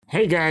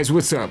Hey guys,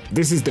 what's up?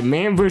 This is the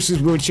Man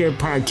vs. Wheelchair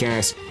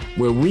podcast,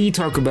 where we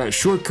talk about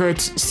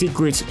shortcuts,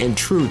 secrets, and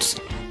truths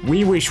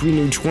we wish we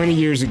knew 20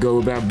 years ago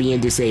about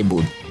being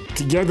disabled.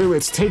 Together,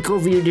 let's take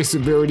over your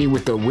disability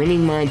with a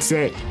winning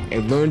mindset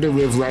and learn to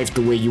live life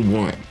the way you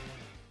want.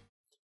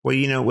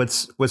 Well,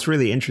 what's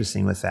really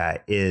interesting with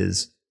that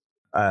is,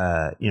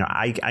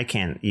 I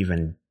can't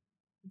even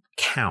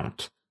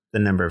count the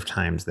number of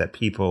times that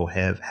people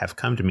have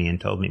come to me and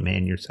told me,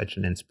 man, you're such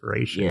an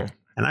inspiration. Yeah.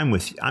 And I'm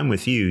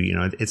with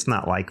you, it's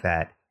not like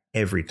that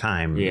every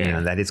time,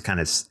 that is kind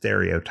of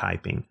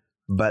stereotyping.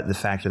 But the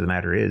fact of the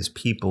matter is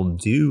people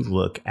do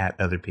look at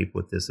other people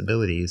with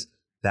disabilities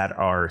that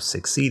are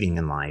succeeding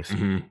in life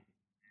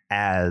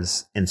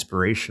as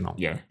inspirational.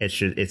 Yeah.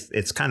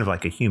 It's kind of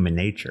like a human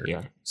nature.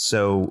 Yeah.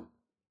 So,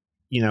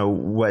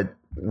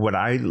 what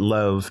I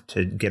love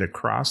to get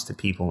across to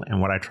people and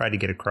what I try to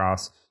get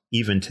across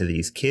even to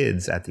these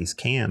kids at these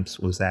camps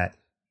was that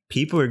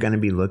people are going to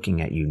be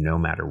looking at you no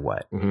matter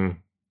what. Mm-hmm.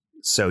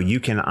 So you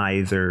can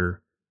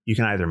either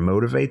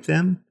motivate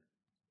them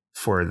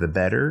for the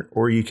better,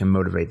 or you can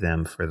motivate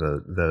them for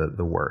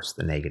the worse,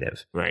 the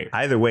negative. Right.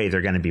 Either way,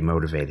 they're going to be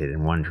motivated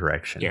in one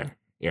direction. Yeah.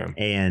 Yeah.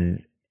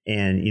 And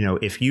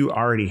if you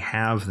already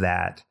have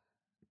that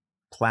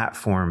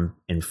platform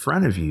in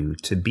front of you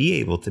to be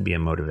able to be a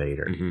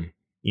motivator,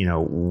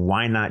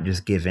 why not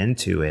just give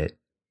into it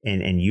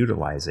and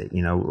utilize it?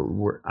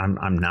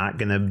 I'm not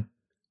going to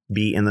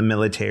be in the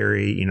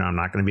military. I'm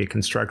not going to be a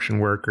construction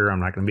worker.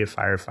 I'm not going to be a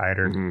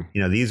firefighter.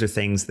 These are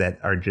things that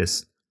are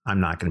just, I'm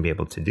not going to be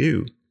able to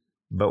do.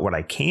 But what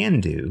I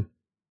can do,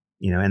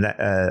 and that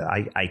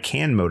I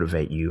can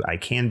motivate you. I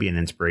can be an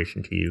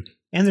inspiration to you.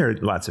 And there are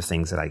lots of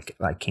things that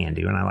I can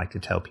do. And I like to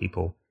tell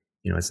people,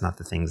 it's not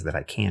the things that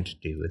I can't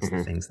do. It's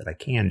the things that I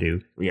can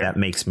do that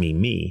makes me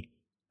me.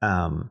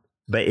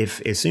 But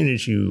as soon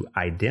as you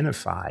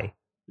identify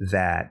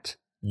that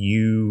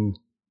you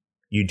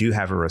do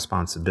have a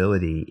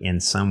responsibility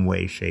in some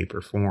way, shape, or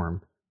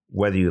form,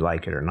 whether you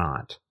like it or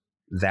not,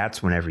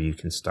 that's whenever you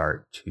can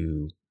start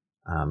to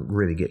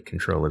really get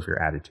control of your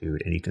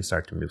attitude and you can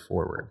start to move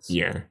forwards.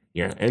 Yeah.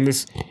 Yeah. And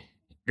this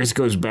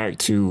goes back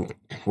to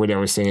what I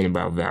was saying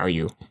about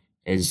value,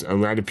 is a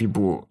lot of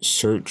people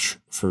search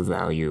for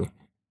value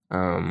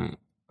and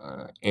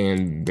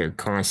they're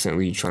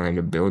constantly trying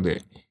to build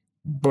it.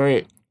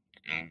 But,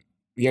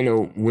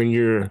 when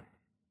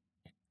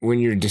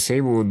you're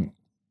disabled,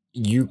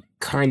 you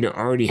kind of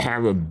already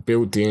have a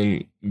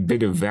built-in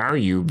bit of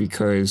value,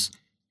 because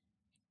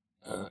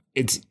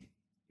it's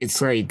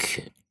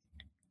like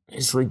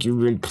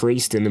you've been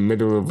placed in the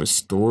middle of a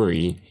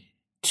story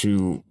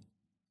to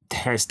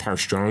test how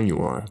strong you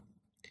are,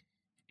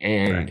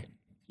 and right.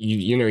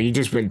 you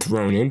just been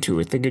thrown into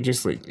it. Think of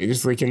just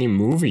like any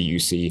movie you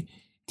see.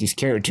 These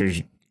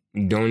characters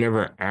don't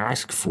ever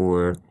ask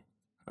for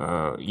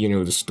the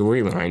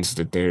storylines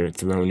that they're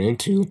thrown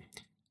into,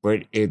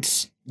 but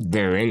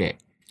they're in it.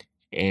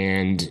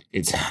 And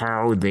it's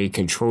how they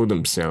control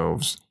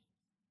themselves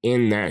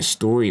in that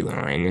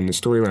storyline, and the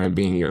storyline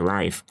being your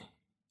life,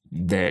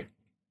 that,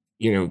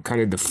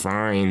 kind of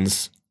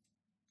defines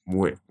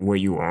what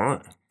you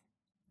are.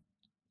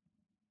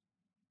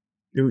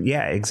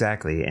 Yeah,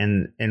 exactly.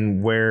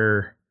 And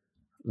where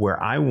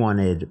I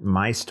wanted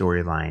my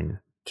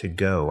storyline to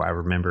go, I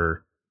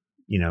remember,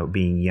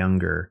 being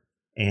younger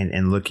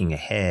and looking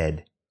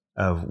ahead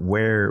of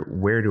where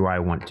do I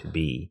want to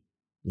be?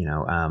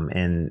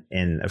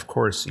 And of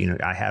course,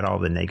 I had all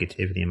the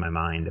negativity in my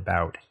mind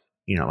about,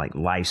 like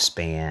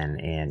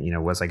lifespan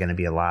and, was I going to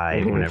be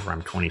alive whenever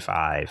I'm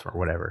 25 or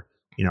whatever,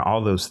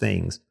 all those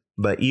things.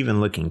 But even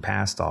looking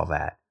past all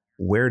that,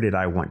 where did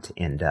I want to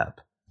end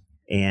up?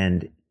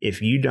 And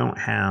if you don't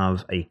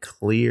have a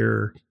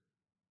clear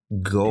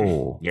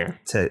goal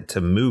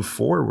to move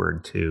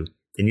forward to,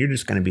 then you're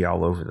just going to be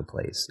all over the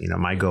place.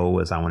 My goal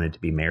was I wanted to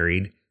be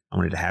married, I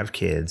wanted to have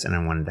kids, and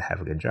I wanted to have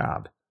a good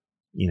job.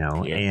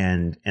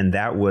 And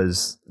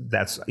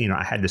that's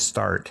I had to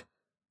start,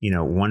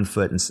 one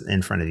foot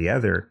in front of the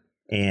other.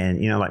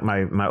 And, like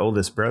my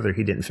oldest brother,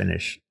 he didn't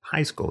finish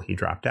high school. He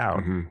dropped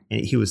out and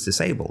he was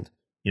disabled.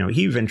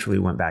 He eventually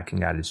went back and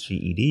got his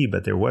GED,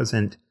 but there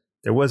wasn't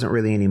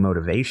really any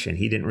motivation.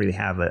 He didn't really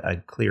have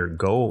a clear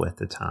goal at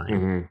the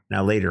time.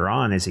 Now, later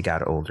on, as he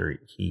got older,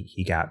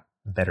 he got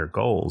better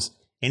goals,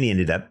 and he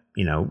ended up,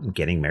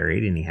 getting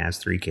married, and he has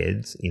 3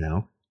 kids,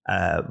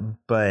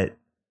 but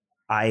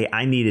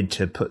I needed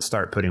to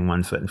start putting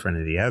one foot in front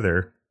of the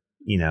other,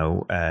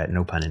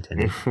 no pun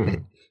intended.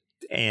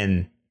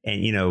 and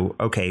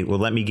okay, well,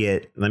 let me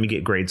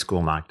get grade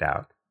school knocked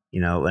out.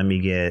 Let me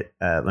get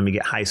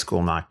high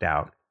school knocked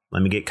out.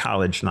 Let me get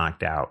college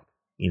knocked out,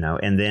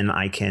 and then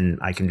I can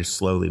just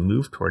slowly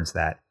move towards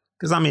that.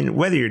 Because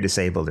whether you're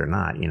disabled or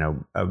not,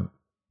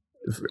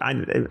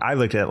 I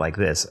looked at it like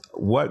this: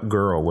 what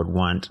girl would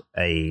want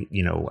a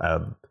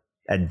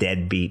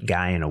deadbeat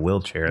guy in a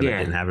wheelchair that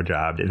didn't have a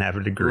job, didn't have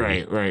a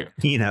degree? Right.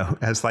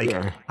 It's like,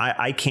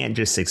 I can't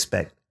just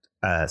expect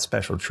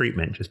special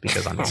treatment just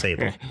because I'm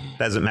disabled.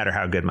 Doesn't matter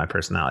how good my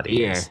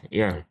personality is.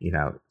 Yeah.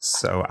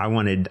 So I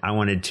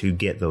wanted to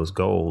get those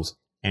goals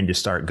and just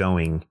start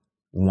going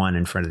one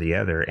in front of the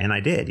other. And I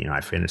did. You know,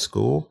 I finished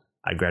school,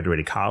 I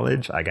graduated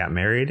college, I got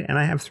married, and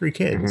I have 3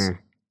 kids.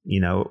 You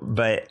know,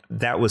 but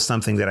that was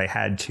something that I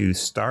had to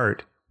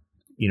start,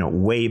 you know,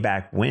 way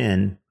back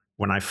when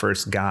I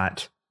first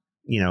got,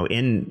 you know,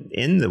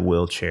 in the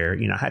wheelchair.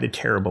 You know, I had a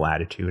terrible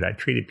attitude. I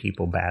treated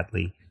people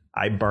badly.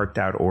 I barked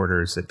out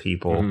orders at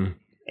people.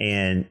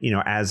 And, you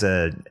know, as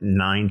a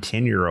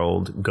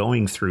 9-10-year-old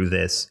going through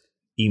this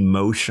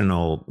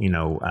emotional, you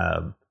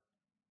know,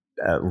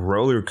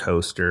 roller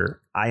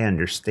coaster, I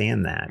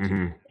understand that.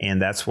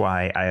 And that's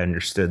why I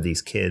understood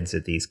these kids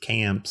at these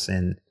camps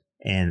and,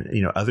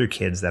 you know, other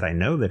kids that I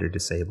know that are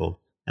disabled.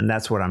 And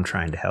that's what I'm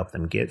trying to help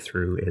them get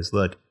through is,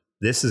 look,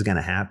 this is going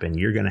to happen.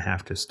 You're going to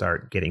have to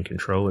start getting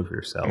control of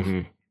yourself.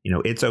 You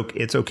know, it's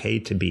okay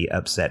to be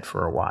upset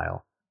for a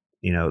while.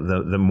 You know,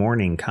 the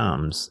mourning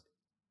comes,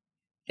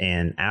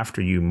 and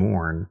after you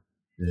mourn,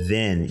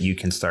 then you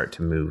can start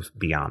to move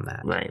beyond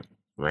that.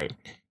 Right.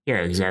 Yeah,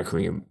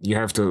 exactly. You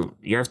have to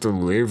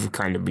live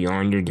kind of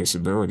beyond your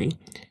disability,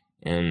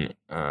 and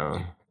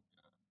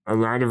a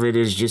lot of it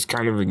is just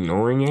kind of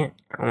ignoring it.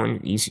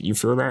 You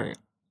feel that?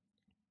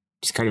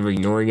 Just kind of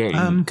ignoring it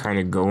and kind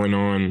of going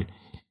on.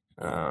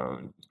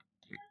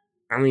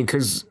 I mean,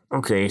 because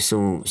okay,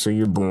 so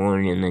you're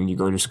born, and then you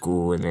go to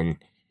school, and then,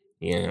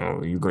 you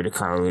know, you go to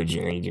college,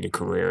 and then you get a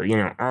career. You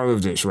know, all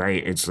of this,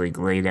 right? It's like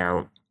laid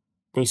out,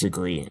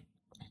 basically,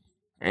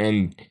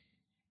 and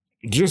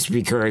just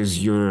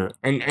because you're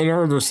and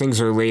all of those things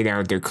are laid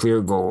out, they're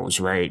clear goals,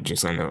 right?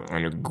 Just on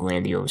a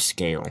grandiose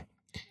scale.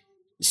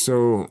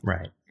 So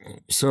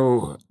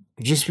So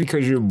just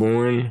because you're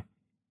born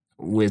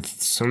with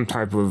some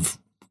type of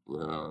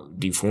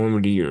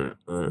deformity or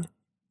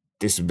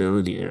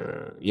disability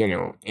or, you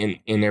know,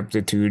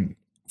 ineptitude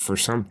for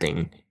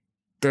something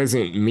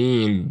doesn't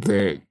mean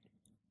that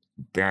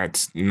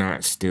that's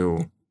not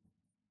still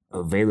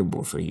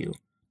available for you.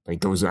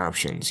 Like those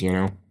options, you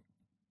know?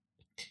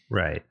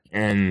 Right.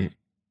 And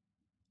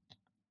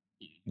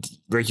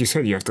like you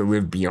said, you have to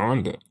live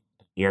beyond it.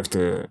 You have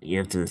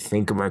to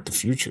think about the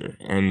future.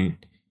 And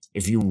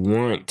if you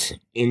want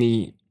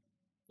any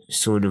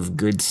sort of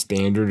good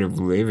standard of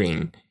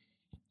living,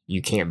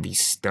 you can't be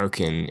stuck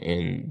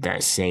in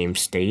that same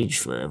stage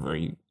forever.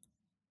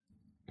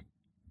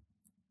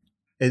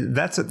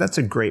 That's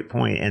a great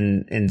point,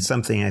 and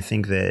something I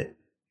think that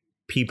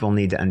people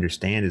need to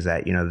understand is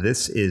that, you know,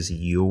 this is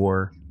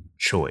your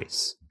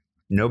choice.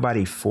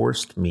 Nobody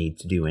forced me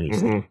to do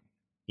anything.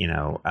 You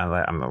know,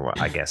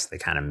 I guess they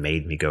kind of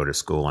made me go to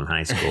school in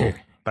high school,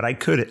 but I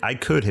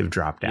could have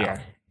dropped out.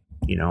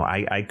 You know,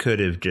 I could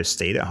have just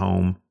stayed at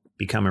home,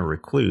 become a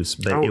recluse,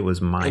 but it was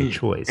my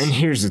choice. And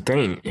here's the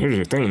thing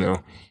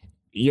though.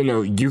 You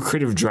know, you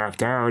could have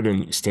dropped out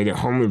and stayed at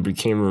home and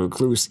became a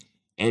recluse,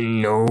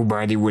 and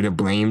nobody would have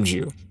blamed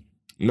you.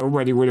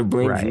 Nobody would have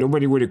blamed you.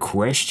 Nobody would have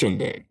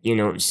questioned it, you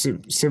know,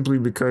 simply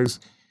because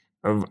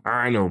of,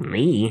 I know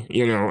me,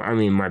 you know, I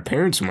mean, my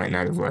parents might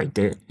not have liked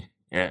it,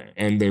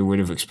 and they would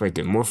have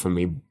expected more from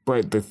me,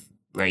 but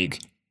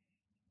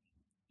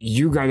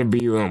you got to be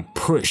your own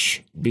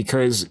push,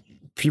 because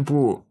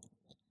people,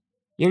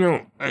 you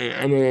know,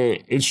 and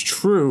it's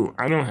true.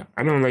 I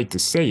don't like to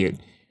say it,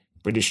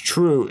 but it's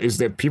true, is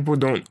that people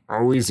don't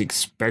always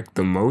expect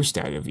the most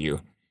out of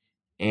you,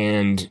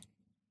 and,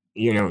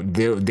 you know,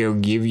 they'll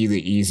give you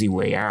the easy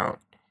way out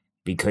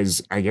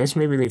because I guess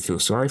maybe they feel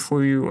sorry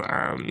for you.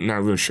 I'm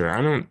not real sure.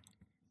 I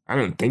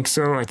don't think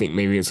so. I think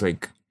maybe it's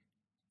like,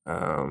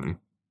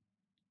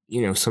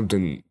 you know,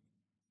 something.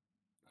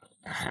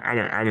 I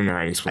don't know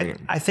how to explain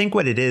it. I think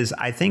what it is,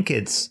 I think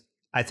it's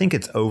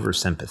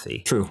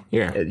oversympathy. True.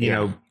 Yeah. You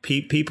know,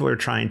 people are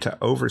trying to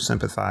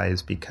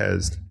oversympathize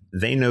because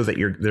they know that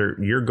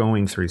you're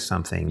going through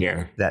something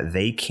that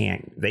they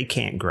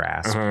can't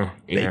grasp.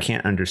 They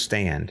can't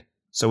understand.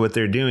 So what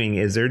they're doing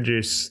is they're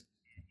just,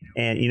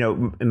 and, you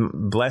know,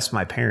 bless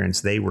my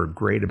parents, they were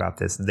great about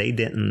this. They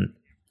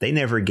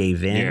never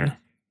gave in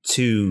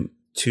to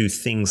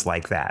things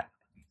like that.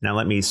 Now,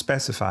 let me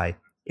specify,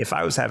 if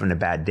I was having a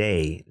bad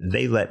day,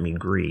 they let me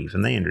grieve,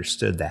 and they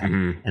understood that.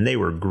 And they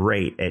were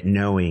great at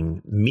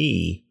knowing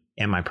me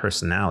and my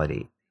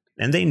personality.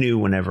 And they knew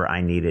whenever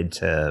I needed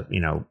to, you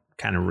know,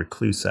 kind of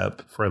recluse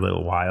up for a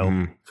little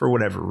while for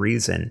whatever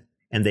reason,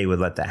 and they would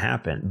let that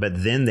happen.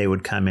 But then they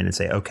would come in and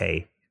say,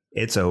 okay,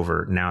 it's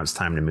over. Now it's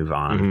time to move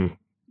on.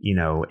 You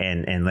know,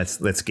 and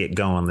let's get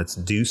going. Let's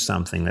do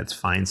something. Let's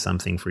find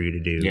something for you to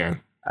do.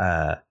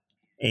 Yeah.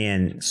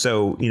 And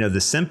so, you know,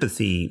 the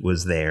sympathy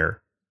was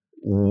there,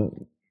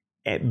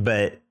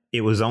 but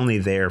it was only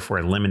there for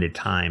a limited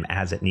time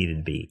as it needed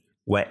to be.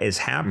 What is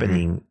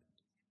happening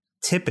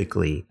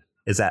typically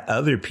is that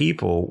other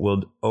people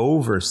will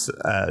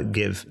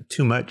give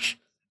too much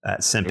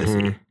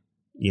sympathy,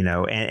 you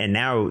know, and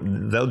now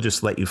they'll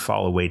just let you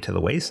fall away to the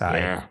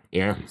wayside.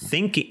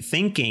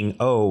 Thinking,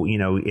 oh, you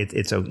know,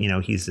 it's you know,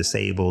 he's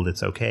disabled,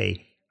 it's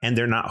okay, and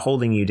they're not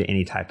holding you to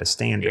any type of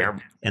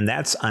standard, and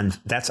that's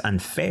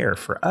unfair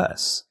for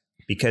us,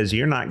 because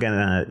you're not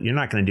gonna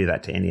do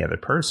that to any other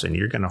person.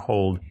 You're gonna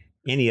hold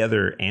any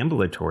other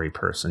ambulatory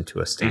person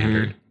to a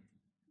standard.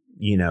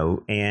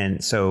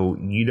 and so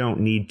you don't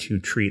need to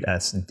treat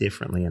us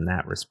differently in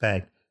that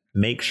respect.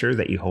 Make sure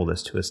that you hold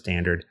us to a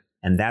standard,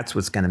 and that's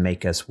what's going to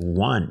make us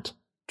want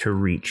to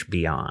reach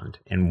beyond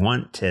and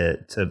want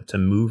to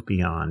move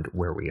beyond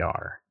where we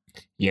are.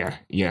 Yeah.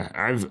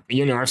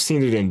 I've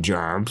seen it in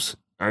jobs.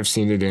 I've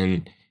seen it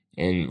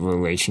in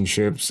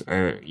relationships.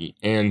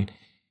 And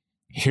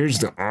here's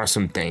the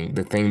awesome thing.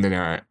 The thing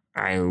that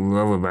I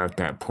love about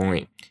that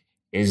point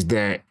is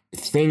that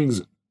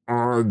things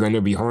are going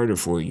to be harder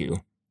for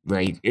you.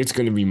 Like, it's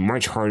going to be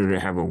much harder to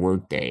have a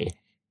work day.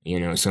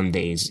 Some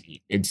days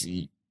it's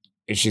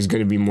just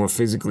going to be more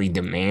physically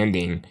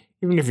demanding,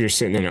 even if you're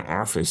sitting in an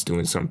office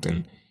doing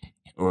something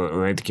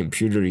or at the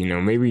computer.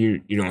 Maybe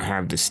you don't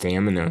have the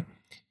stamina.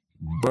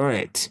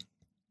 But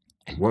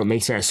what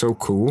makes that so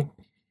cool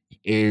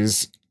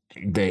is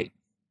that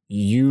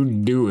you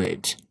do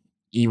it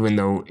even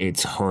though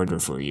it's harder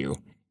for you.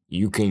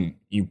 You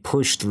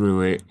push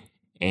through it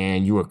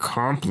and you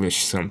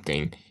accomplish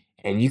something.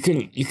 And you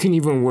can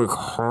even work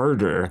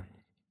harder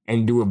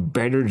and do a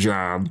better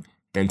job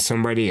than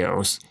somebody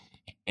else.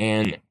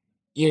 And,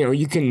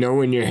 you can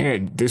know in your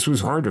head, this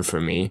was harder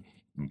for me.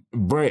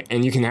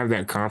 And you can have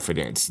that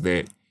confidence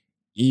that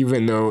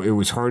even though it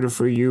was harder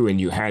for you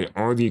and you had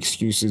all the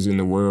excuses in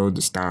the world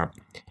to stop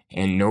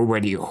and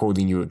nobody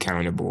holding you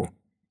accountable,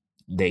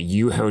 that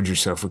you held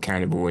yourself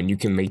accountable, and you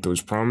can make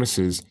those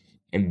promises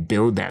and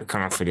build that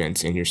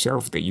confidence in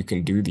yourself that you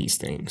can do these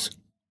things.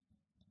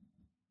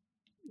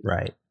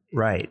 Right.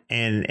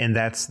 And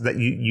that's that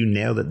you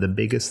nailed it. The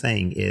biggest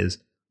thing is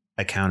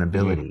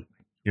accountability.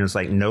 It's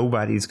like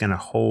nobody's going to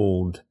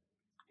hold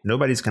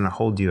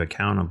you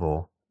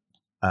accountable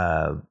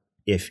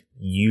if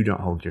you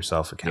don't hold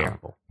yourself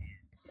accountable.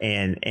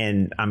 Yeah.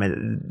 And I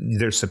mean,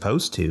 they're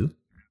supposed to,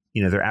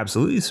 they're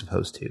absolutely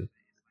supposed to.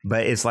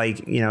 But it's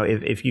like,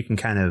 if you can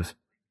kind of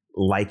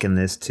liken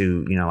this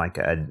to, like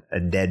a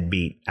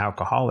deadbeat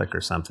alcoholic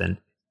or something,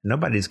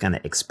 nobody's going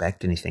to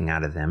expect anything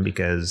out of them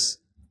because,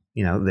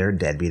 they're a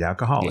deadbeat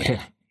alcoholic.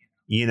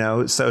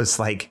 Yeah. So it's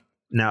like,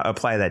 now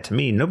apply that to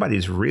me.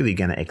 Nobody's really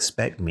going to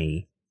expect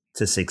me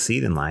to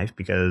succeed in life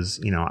because,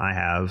 I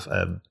have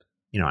a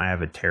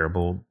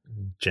terrible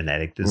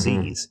genetic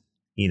disease.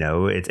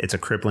 It's a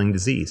crippling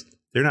disease.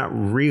 They're not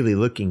really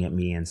looking at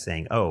me and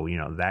saying, oh,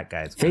 that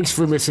guy's... Thanks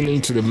for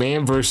listening to the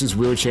Man vs.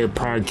 Wheelchair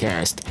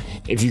podcast.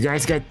 If you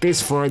guys got this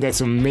far,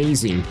 that's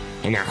amazing.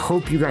 And I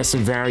hope you got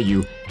some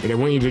value. And I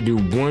want you to do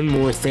one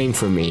more thing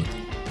for me.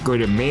 Go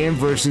to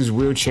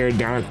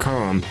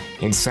manversuswheelchair.com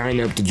and sign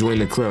up to join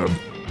the club.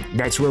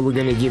 That's where we're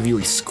going to give you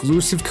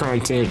exclusive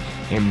content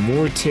and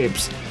more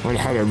tips on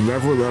how to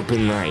level up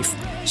in life.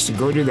 So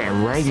go do that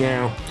right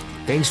now.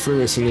 Thanks for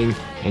listening.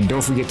 And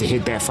don't forget to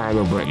hit that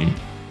follow button.